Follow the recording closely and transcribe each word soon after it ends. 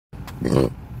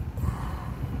So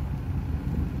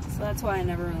that's why I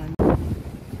never really.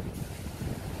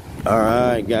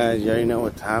 Alright guys, you already know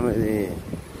what time it is.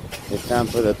 It's time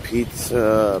for the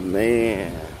pizza,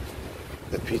 man.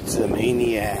 The pizza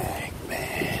maniac,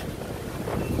 man.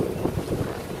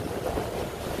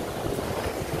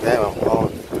 Damn, I'm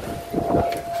hungry.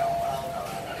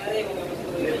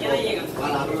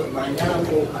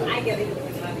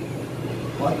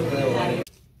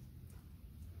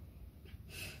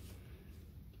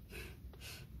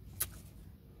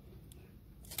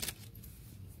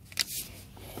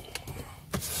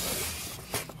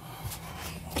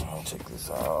 I'll check this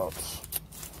out.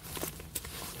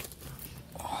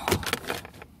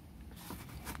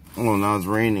 Oh, now it's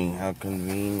raining. How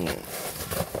convenient.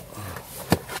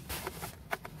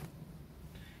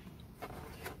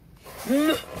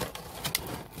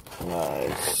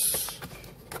 Nice.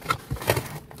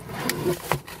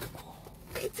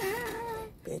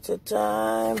 Pizza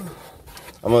time.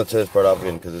 I'm gonna tear this part off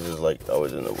again because this is like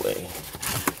always in the way.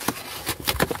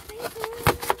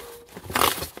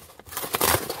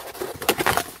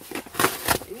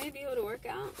 You may be able to work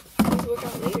out. Just work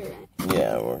out later, right?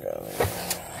 Yeah, work out later.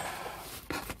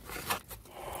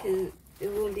 Cause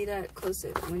it won't be that close to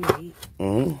when you eat.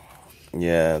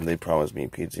 Yeah, they promised me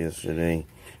pizza yesterday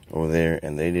over there,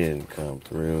 and they didn't come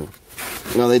through.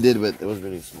 No, they did, but it was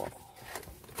really small.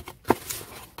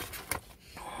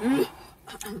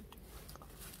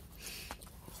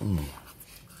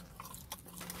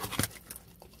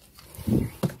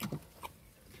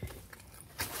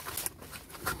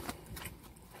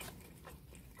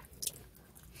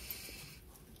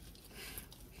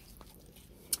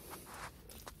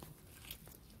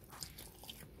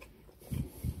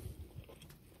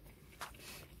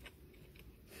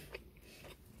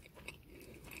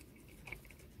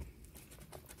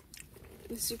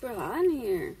 It's super hot in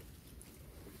here.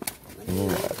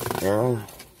 Yeah.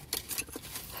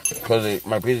 Because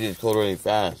my pizza gets cold really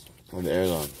fast when the air's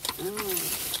on.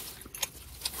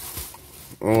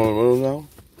 Oh. You want a little now?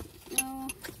 No.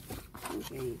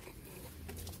 Okay.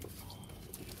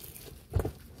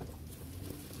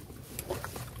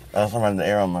 Last time I had the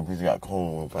air on, my pizza got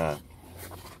cold real fast.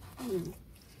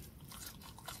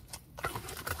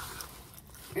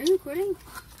 Are you recording?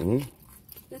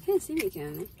 They can't see me,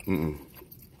 can they?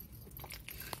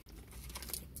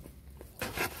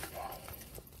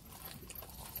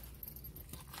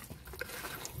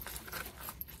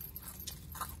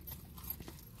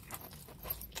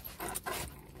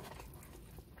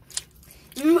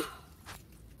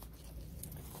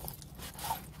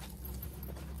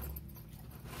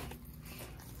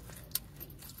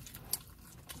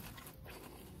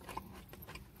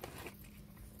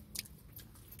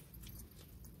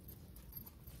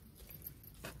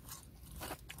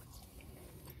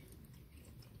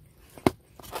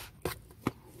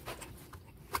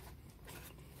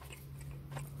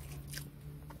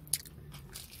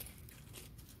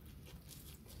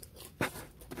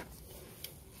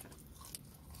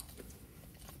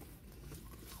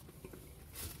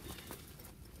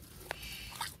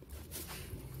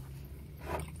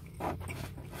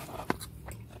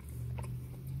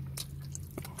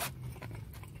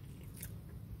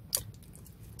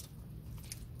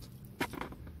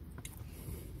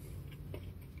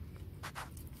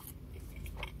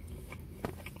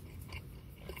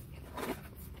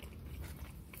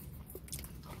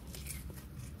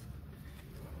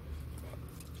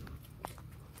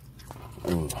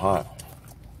 It was hot.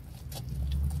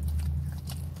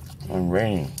 And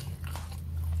raining.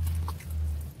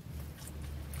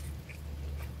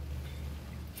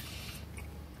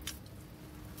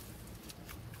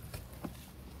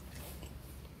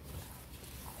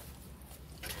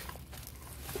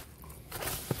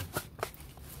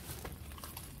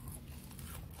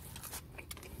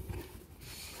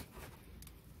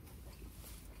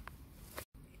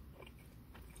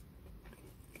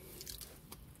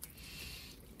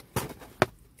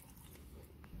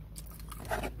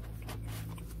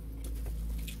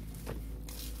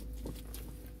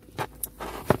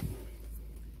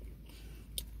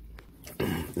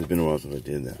 It's been a while since I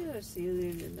did that. I see you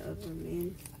did the other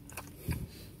man.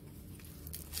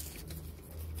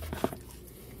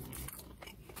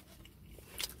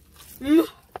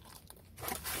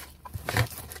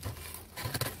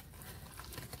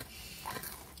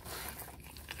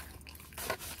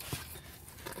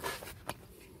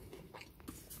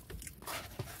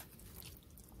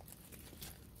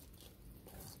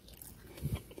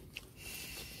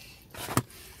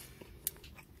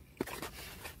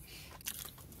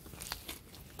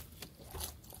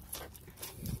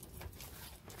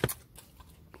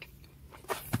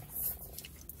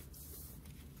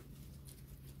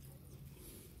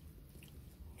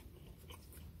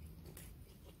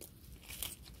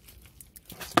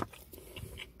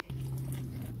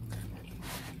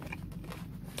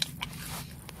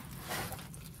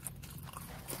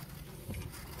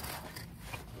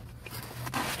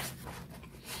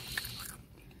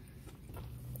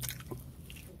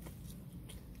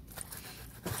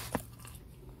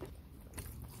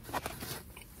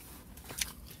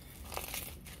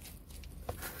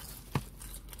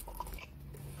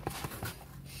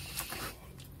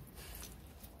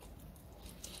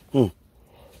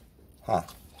 Huh.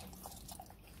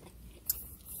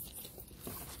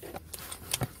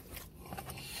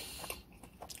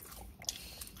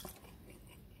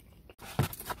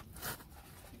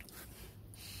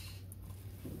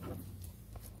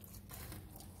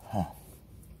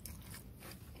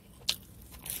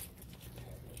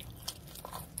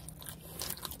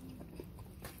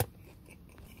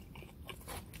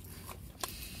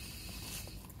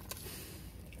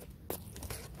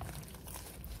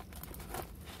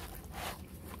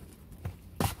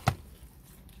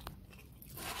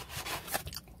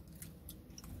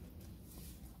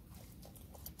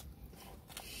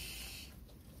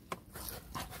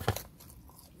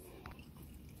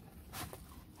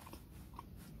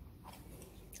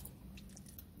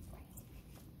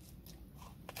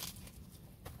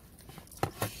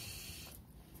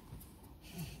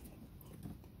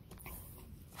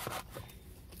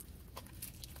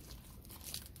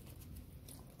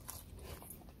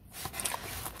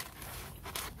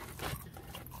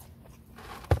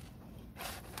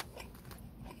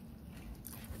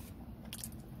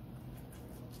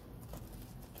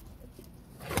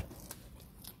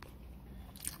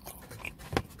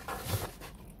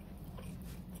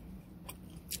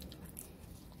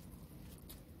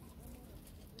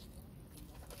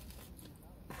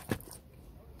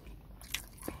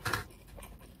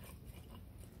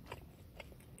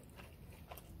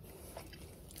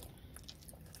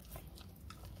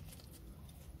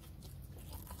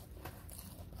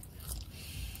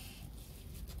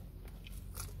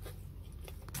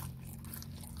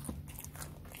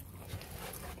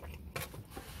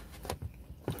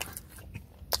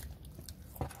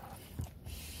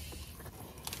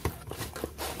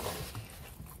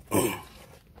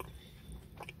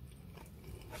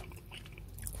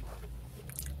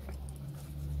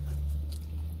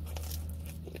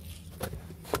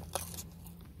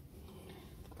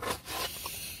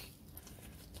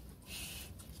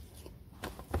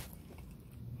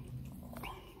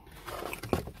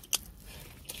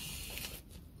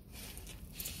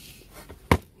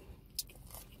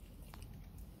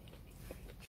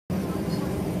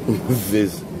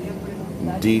 This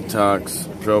detox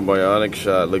probiotic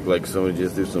shot looked like somebody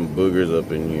just threw some boogers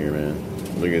up in here, man.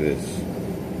 Look at this.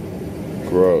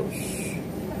 Gross.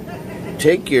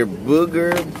 Take your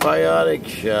booger biotic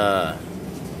shot.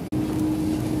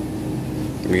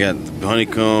 We got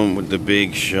Honeycomb with the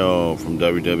Big Show from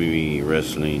WWE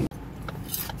Wrestling.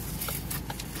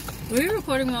 Were you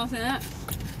recording while that?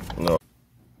 No.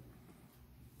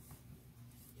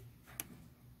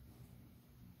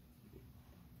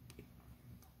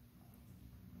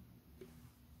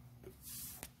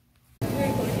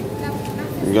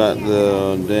 We got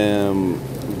the damn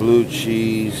blue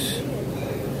cheese.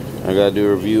 I gotta do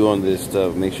a review on this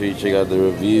stuff. Make sure you check out the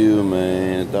review,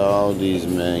 man. At all these,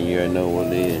 man. You already know what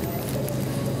it is.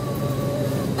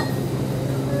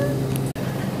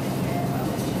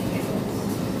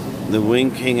 The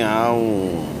Wing King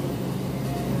Owl,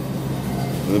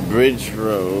 the Bridge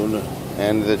Road,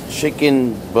 and the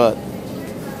chicken butt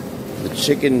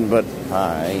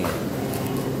pie.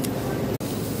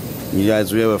 You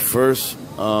guys, we have a first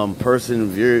person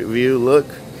view look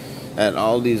at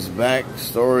Aldi's back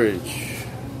storage.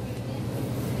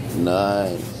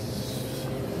 Nice.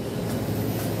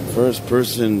 First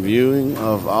person viewing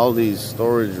of Aldi's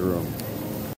storage room.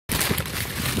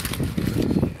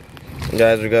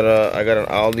 Guys, I got an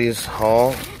Aldi's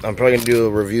haul. I'm probably gonna do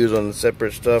reviews on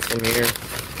separate stuff from here.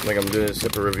 Like I'm doing a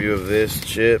separate review of this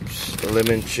chips, the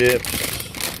lemon chips,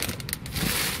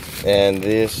 and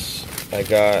this. I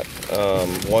got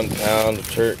 1 pound of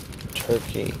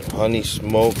turkey honey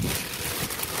smoked.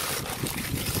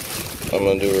 I'm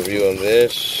gonna do a review on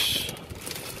this.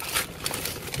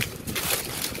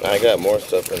 I got more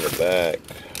stuff in the back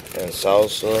and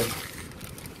salsa.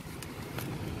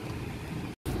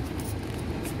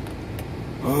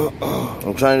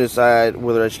 I'm trying to decide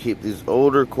whether I should keep these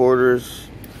older quarters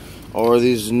or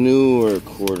these newer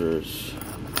quarters.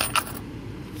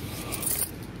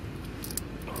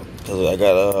 I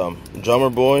got a Drummer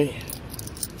Boy,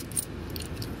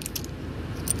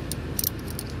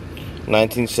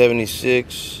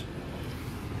 1976.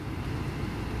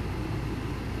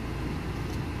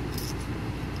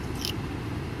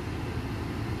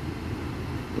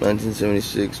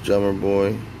 Drummer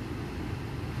Boy.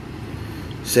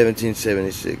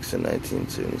 1776 and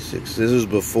 1976. This was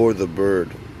before the bird.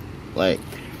 Like,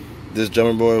 this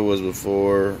Drummer Boy was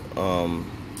before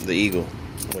the Eagle,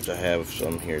 which I have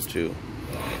some here too.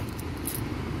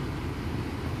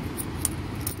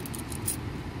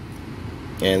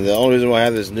 And the only reason why I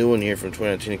have this new one here from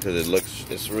 2019 because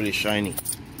it's really shiny.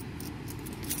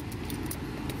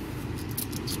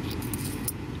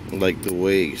 like the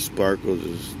way it sparkles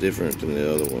is different than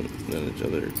the other one, than the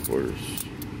other quarters.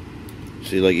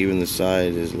 See, like even the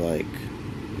side is like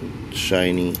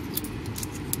shiny.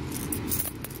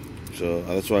 So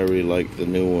that's why I really like the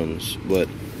new ones. But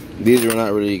these are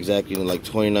not really exactly like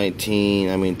 2019.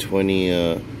 I mean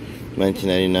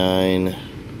 1999.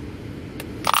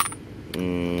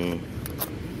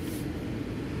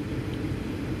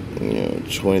 You know,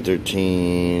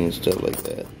 2013, stuff like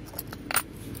that.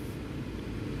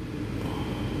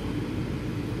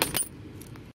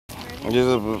 These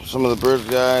are some of the birds,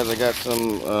 guys. I got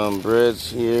some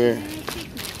breads here.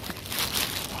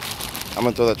 I'm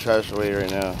gonna throw that trash away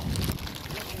right now.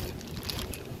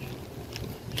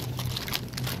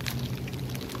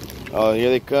 Oh, here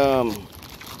they come.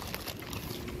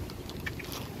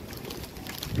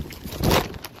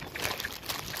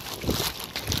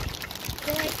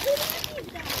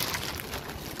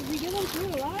 We get them through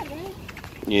a lot, right?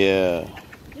 Yeah.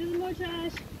 There's more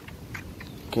trash.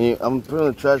 Can you? I'm putting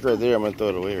the trash right there. I'm gonna throw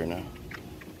it away right now.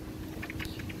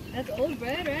 That's old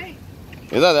bread, right?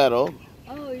 It's not that old.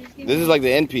 Oh, you're just giving This is like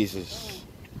the end pieces.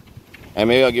 And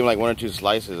maybe I'll give him like 1 or 2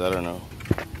 slices. I don't know.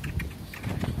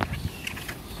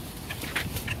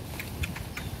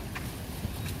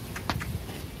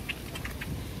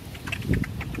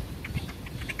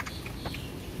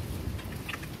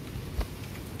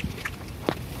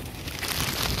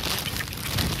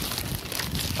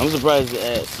 I'm surprised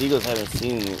that seagulls haven't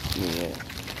seen me yet.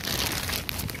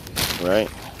 Right?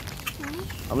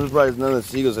 I'm surprised none of the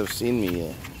seagulls have seen me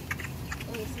yet.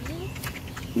 Oh, the seagulls?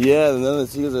 Yeah, none of the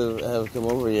seagulls have come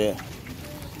over yet.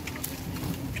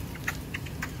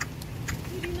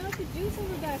 Dude, you know the juice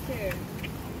over back there.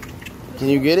 Can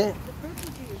you get it? The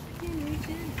purple juice. I can't reach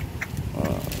in.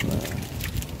 Oh, man.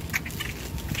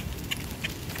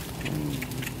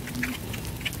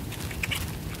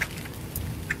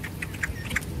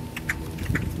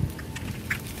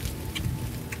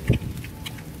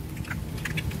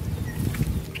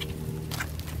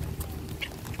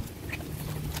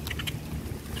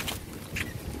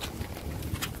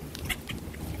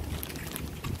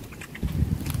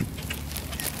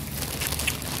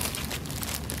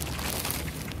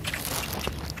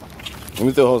 Let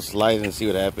me throw a whole slice and see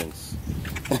what happens.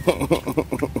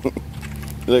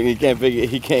 Look, he can't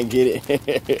get it.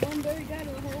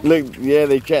 Look, yeah,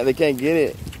 they can't get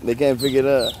it. They can't pick it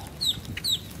up.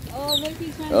 Oh, look,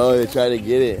 he's trying to Oh, they try to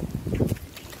get it.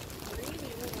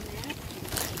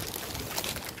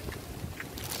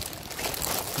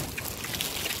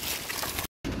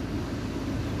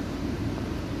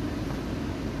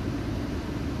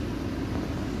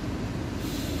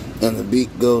 And the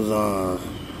beat goes on.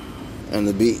 And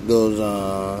the beat goes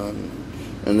on.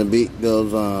 And the beat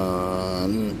goes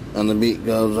on. And the beat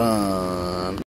goes on.